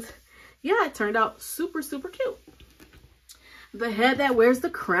 And yeah, it turned out super cute. The head that wears the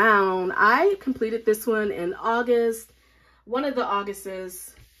crown. I completed this one in August. One of the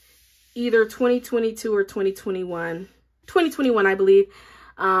Augusts, either 2022 or 2021. 2021, I believe,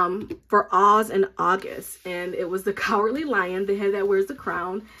 for Oz and August. And it was the Cowardly Lion, the head that wears the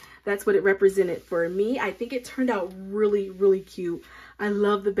crown. That's what it represented for me. I think it turned out really cute. I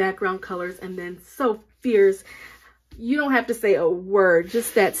love the background colors, and then so fierce. You don't have to say a word,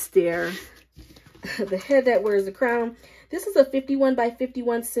 just that stare. The head that wears the crown. This is a 51 by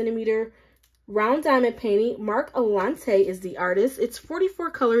 51 centimeter round diamond painting. Mark Alante is the artist. It's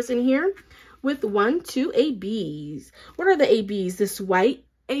 44 colors in here with 2 ABs. What are the ABs? This white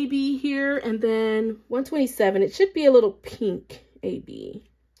AB here, and then 127. It should be a little pink AB.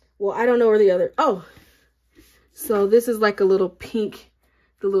 Well, I don't know where the other, oh, so this is like a little pink,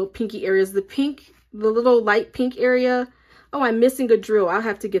 the little pinky areas, the little light pink area. Oh, I'm missing a drill. I'll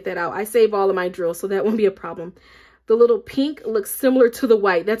have to get that out. I save all of my drills, so that won't be a problem. The little pink looks similar to the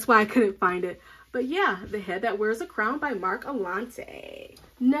white. That's why I couldn't find it. But yeah, the head that wears a crown by Mark Alante.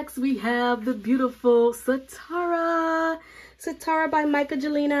 Next, we have the beautiful Satara. Satara by Micah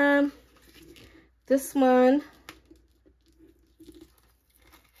Jelena. This one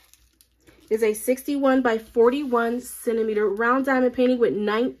is a 61 by 41 centimeter round diamond painting with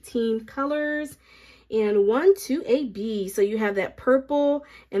 19 colors and 2 AB. So you have that purple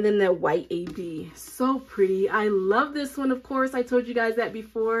and then that white AB. So pretty. I love this one, of course. I told you guys that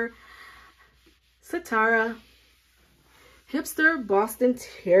before. Satara. Hipster Boston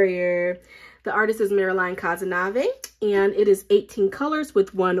Terrier. The artist is Marilyn Casanave, and it is 18 colors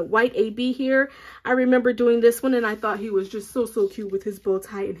with 1 white AB here. I remember doing this one, and I thought he was just so cute with his bow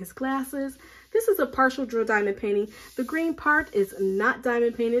tie and his glasses. This is a partial drill diamond painting. The green part is not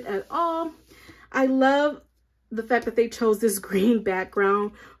diamond painted at all. I love the fact that they chose this green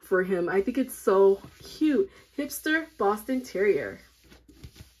background for him. I think it's so cute. Hipster Boston Terrier.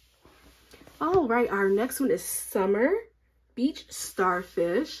 All right, our next one is Summer Beach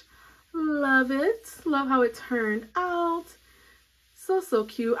Starfish. Love it. Love how it turned out. So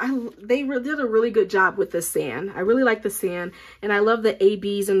cute. They did a really good job with the sand. I really like the sand, and I love the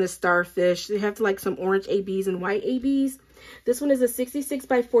ABs and the starfish. They have like some orange ABs and white ABs. This one is a 66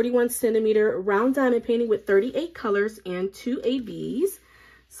 by 41 centimeter round diamond painting with 38 colors and 2 ABs.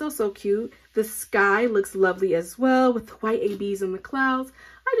 So cute. The sky looks lovely as well with white ABs in the clouds.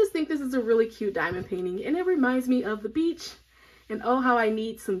 I just think this is a really cute diamond painting, and it reminds me of the beach. And oh, how I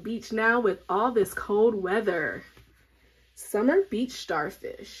need some beach now with all this cold weather. Summer Beach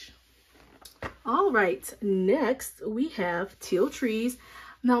Starfish. All right, next we have Teal Trees.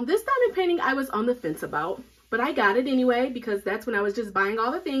 Now this diamond painting I was on the fence about, but I got it anyway because that's when I was just buying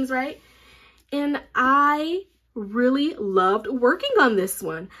all the things, right? And I really loved working on this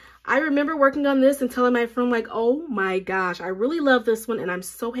one. I remember working on this and telling my friend like, oh my gosh, I really love this one and I'm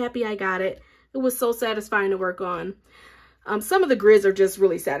so happy I got it. It was so satisfying to work on. Some of the grids are just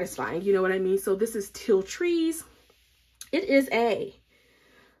really satisfying, you know what I mean? So this is Teal Trees. It is a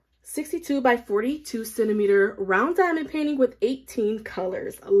 62 by 42 centimeter round diamond painting with 18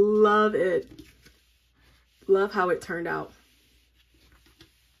 colors. Love it. Love how it turned out.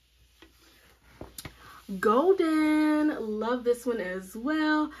 Golden. Love this one as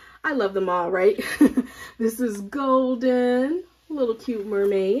well. I love them all, right? This is Golden. Little cute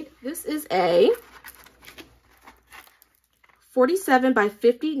mermaid. This is a 47 by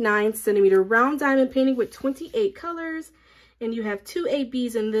 59 centimeter round diamond painting with 28 colors. And you have two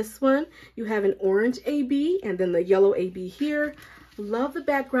ABs in this one. You have an orange AB and then the yellow AB here. Love the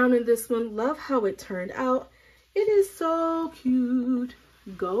background in this one. Love how it turned out. It is so cute.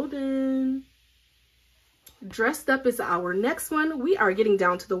 Golden. Dressed Up is our next one. We are getting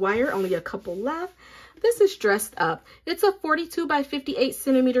down to the wire. Only a couple left. This is Dressed Up. It's a 42 by 58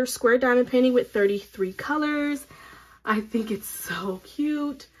 centimeter square diamond painting with 33 colors. I think it's so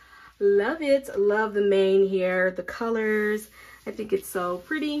cute. Love it. Love the mane here, the colors. I think it's so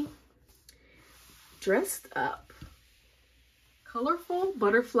pretty. Dressed Up. Colorful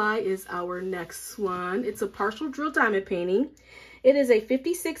Butterfly is our next one. It's a partial drill diamond painting. It is a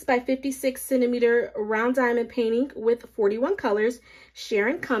 56 by 56 centimeter round diamond painting with 41 colors.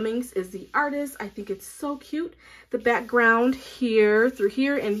 Sharon Cummings is the artist. I think it's so cute. The background here, through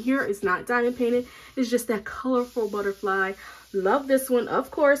here and here is not diamond painted. It's just that colorful butterfly. Love this one, of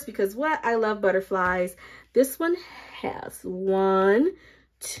course, because what? I love butterflies. This one has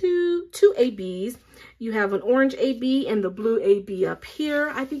two ABs. You have an orange AB and the blue AB up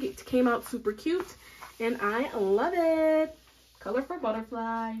here. I think it came out super cute and I love it. Colorful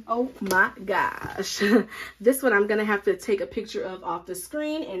butterfly. Oh my gosh. This one I'm going to have to take a picture of off the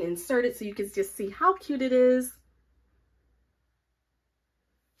screen and insert it so you can just see how cute it is.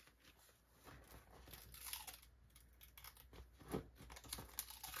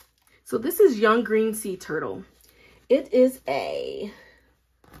 So this is Young Green Sea Turtle. It is a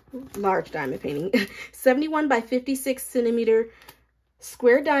large diamond painting. 71 by 56 centimeter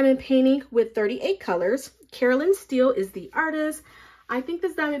square diamond painting with 38 colors. Carolyn Steele is the artist. I think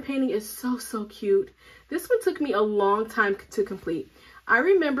this diamond painting is so cute. This one took me a long time to complete. I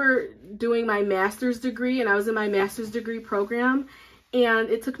remember doing my master's degree and I was in my master's degree program and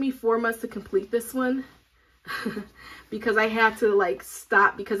it took me 4 months to complete this one because I had to like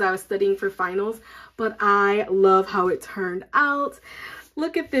stop because I was studying for finals, but I love how it turned out.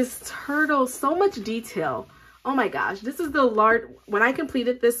 Look at this turtle, so much detail. Oh my gosh, this is the large, when I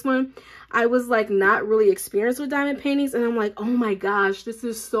completed this one, I was like not really experienced with diamond paintings and I'm like, oh my gosh, this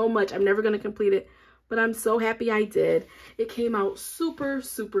is so much. I'm never going to complete it, but I'm so happy I did. It came out super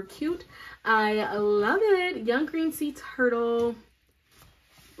cute. I love it. Young Green Sea Turtle.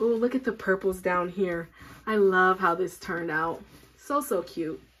 Oh, look at the purples down here. I love how this turned out. So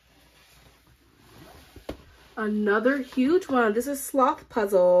cute. Another huge one. This is Sloth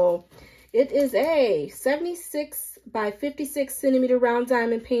Puzzle. It is a 76 by 56 centimeter round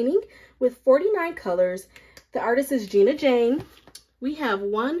diamond painting with 49 colors. The artist is Gina Jane. We have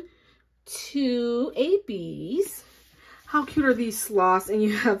 2 ABs. How cute are these sloths? And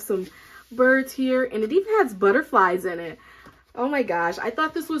you have some birds here and it even has butterflies in it. Oh my gosh, I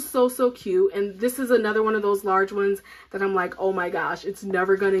thought this was so cute. And this is another one of those large ones that I'm like, oh my gosh, it's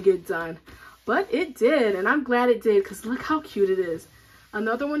never gonna get done. But it did, and I'm glad it did because look how cute it is.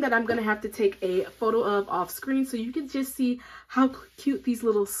 Another one that I'm going to have to take a photo of off screen so you can just see how cute these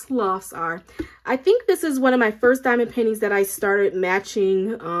little sloths are. I think this is one of my first diamond paintings that I started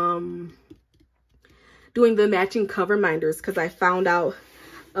matching, doing the matching cover minders because I found out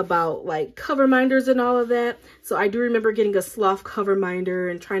about like cover minders and all of that. So I do remember getting a sloth cover minder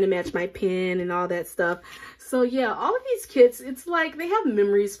and trying to match my pen and all that stuff. So yeah, all of these kits, it's like they have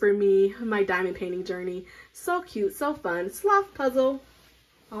memories for me, my diamond painting journey. So cute, so fun. Sloth Puzzle.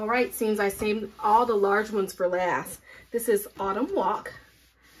 All right, seems I saved all the large ones for last. This is Autumn Walk.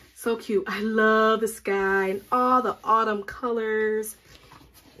 So cute. I love the sky and all the autumn colors.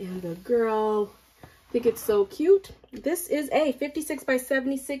 And the girl, I think it's so cute. This is a 56 by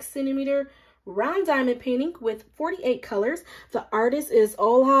 76 centimeter round diamond painting with 48 colors. The artist is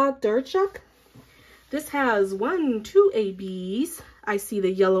Olha Durchuk. This has 2 ABs. I see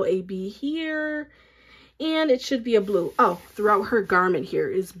the yellow AB here. And it should be a blue. Oh, throughout her garment here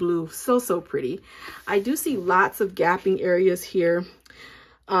is blue. So pretty. I do see lots of gapping areas here.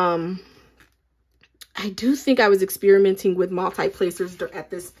 I do think I was experimenting with multi-placers at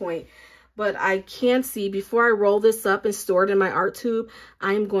this point, but I can see before I roll this up and store it in my art tube,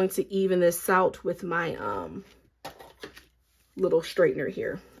 I am going to even this out with my little straightener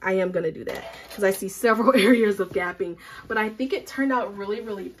here. I am going to do that because I see several areas of gapping, but I think it turned out really,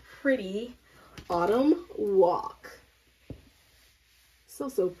 really pretty. Autumn Walk.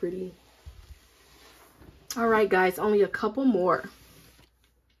 So pretty. All right, guys, only a couple more.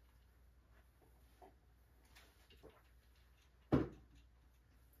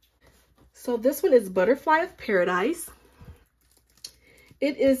 So this one is Butterfly of Paradise.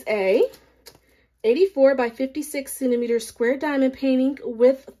 It is a 84 by 56 centimeter square diamond painting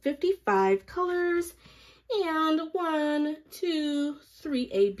with 55 colors and 1, 2,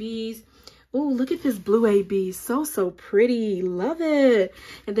 3 ABs. Oh, look at this blue AB. So pretty. Love it.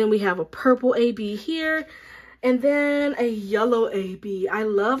 And then we have a purple AB here and then a yellow AB. I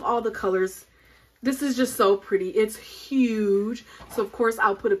love all the colors. This is just so pretty. It's huge. So of course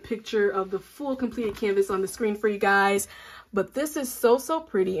I'll put a picture of the full completed canvas on the screen for you guys. But this is so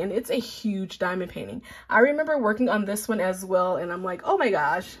pretty, and it's a huge diamond painting. I remember working on this one as well, and I'm like, oh my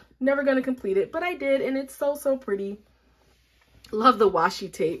gosh, never gonna complete it, but I did, and it's so pretty. Love the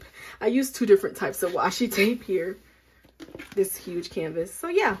washi tape. I used 2 different types of washi tape here. This huge canvas. So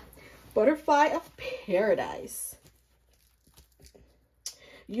yeah, Butterfly of Paradise.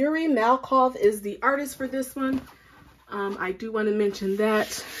 Yuri Malkov is the artist for this one. I do want to mention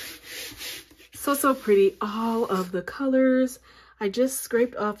that. So pretty. All of the colors. I just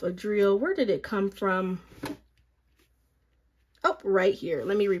scraped off a drill. Where did it come from? Oh, right here.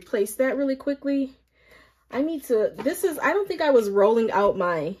 Let me replace that really quickly. I need to, I don't think I was rolling out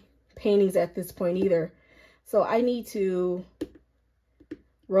my paintings at this point either. So I need to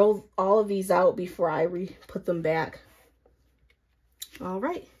roll all of these out before I put them back. All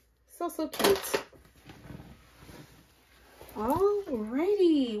right, so cute.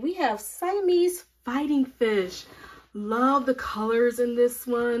 Alrighty, we have Siamese Fighting Fish. Love the colors in this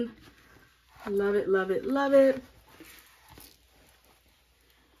one. Love it, love it, love it.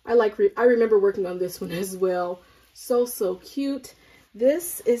 I remember working on this one as well. So cute.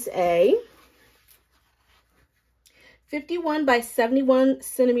 This is a 51 by 71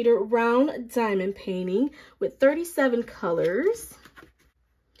 centimeter round diamond painting with 37 colors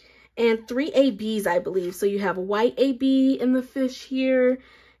and 3 ABs, I believe. So you have a white AB in the fish here.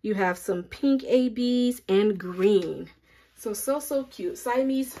 You have some pink ABs and green. So cute.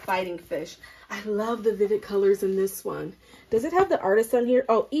 Siamese Fighting Fish. I love the vivid colors in this one. Does it have the artist on here?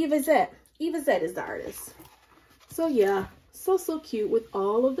 Oh, Eva Zett. Eva Zett is the artist. So yeah, so cute with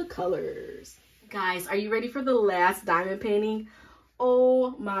all of the colors. Guys, are you ready for the last diamond painting?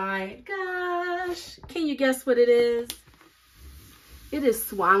 Oh my gosh. Can you guess what it is? It is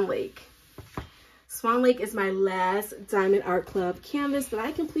Swan Lake. Swan Lake is my last Diamond Art Club canvas that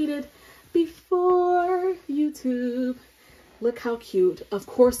I completed before YouTube. Look how cute. Of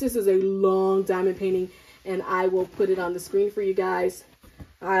course, this is a long diamond painting, and I will put it on the screen for you guys.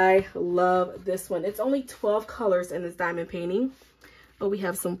 I love this one. It's only 12 colors in this diamond painting. Oh, we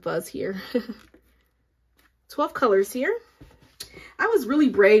have some fuzz here. 12 colors here. I was really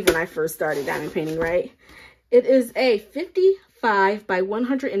brave when I first started diamond painting, right? It is a 55 by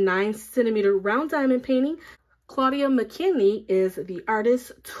 109 centimeter round diamond painting. Claudia McKinney is the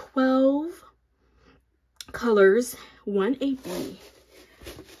artist. 12 colors, 1 AB.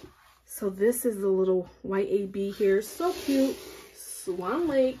 So this is the little white AB here. So cute. Swan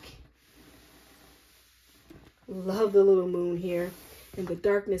Lake. Love the little moon here and the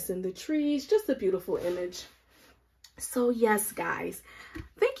darkness in the trees. Just a beautiful image. So yes, guys,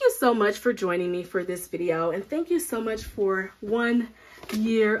 thank you so much for joining me for this video, and thank you so much for 1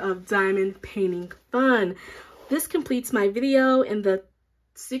 year of diamond painting fun. This completes my video and the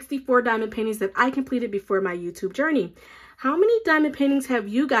 64 diamond paintings that I completed before my YouTube journey. How many diamond paintings have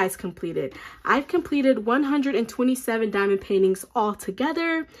you guys completed? I've completed 127 diamond paintings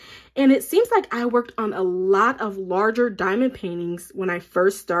altogether, and it seems like I worked on a lot of larger diamond paintings when I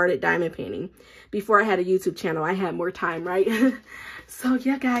first started diamond painting. Before I had a YouTube channel, I had more time, right? So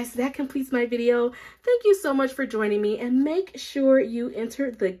yeah, guys, that completes my video. Thank you so much for joining me, and make sure you enter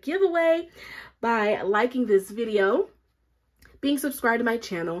the giveaway by liking this video, being subscribed to my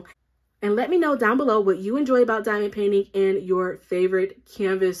channel, and let me know down below what you enjoy about diamond painting and your favorite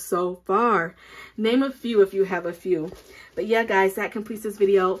canvas so far. Name a few if you have a few. But yeah, guys, that completes this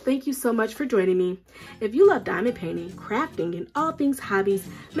video. Thank you so much for joining me. If you love diamond painting, crafting, and all things hobbies,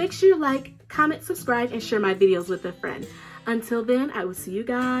 make sure you like, comment, subscribe, and share my videos with a friend. Until then, I will see you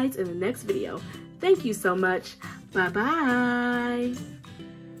guys in the next video. Thank you so much. Bye-bye.